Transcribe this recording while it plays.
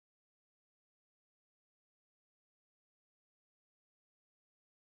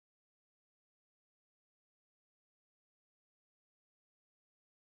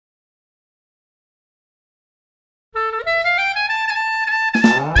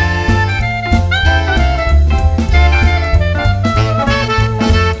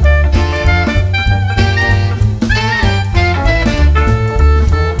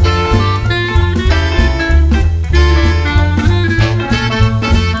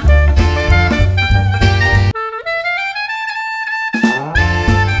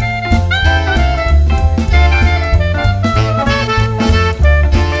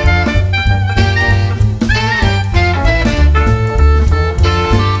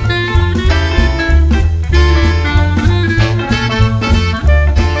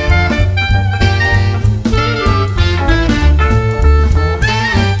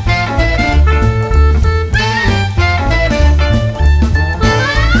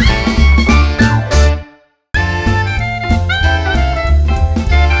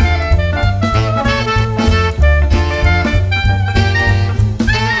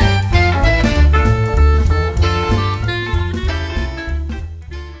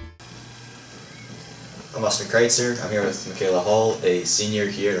I'm Austin Kreitzer. I'm here with Michaela Hall, a senior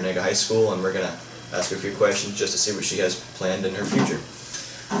here at Onega High School, and we're going to ask her a few questions just to see what she has planned in her future.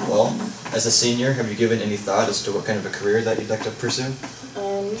 Well, as a senior, have you given any thought as to what kind of a career that you'd like to pursue?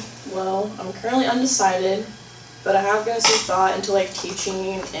 Well, I'm currently undecided, but I have given some thought into like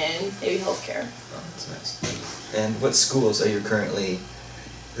teaching and maybe healthcare. Oh, that's nice. And what schools are you currently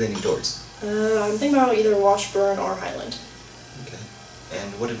leaning towards? I'm thinking about either Washburn or Highland. Okay.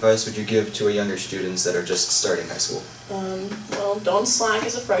 And what advice would you give to younger students that are just starting high school? Well, don't slack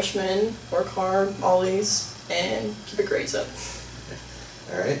as a freshman, work hard always, and keep your grades up.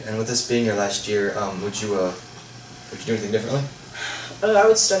 Alright, and with this being your last year, would you do anything differently? I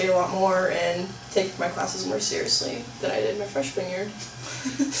would study a lot more and take my classes more seriously than I did my freshman year.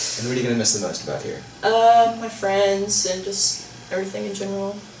 And what are you going to miss the most about here? My friends and just everything in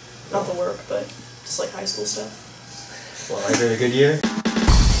general. Not the work, but just like high school stuff. Well, I had a good year.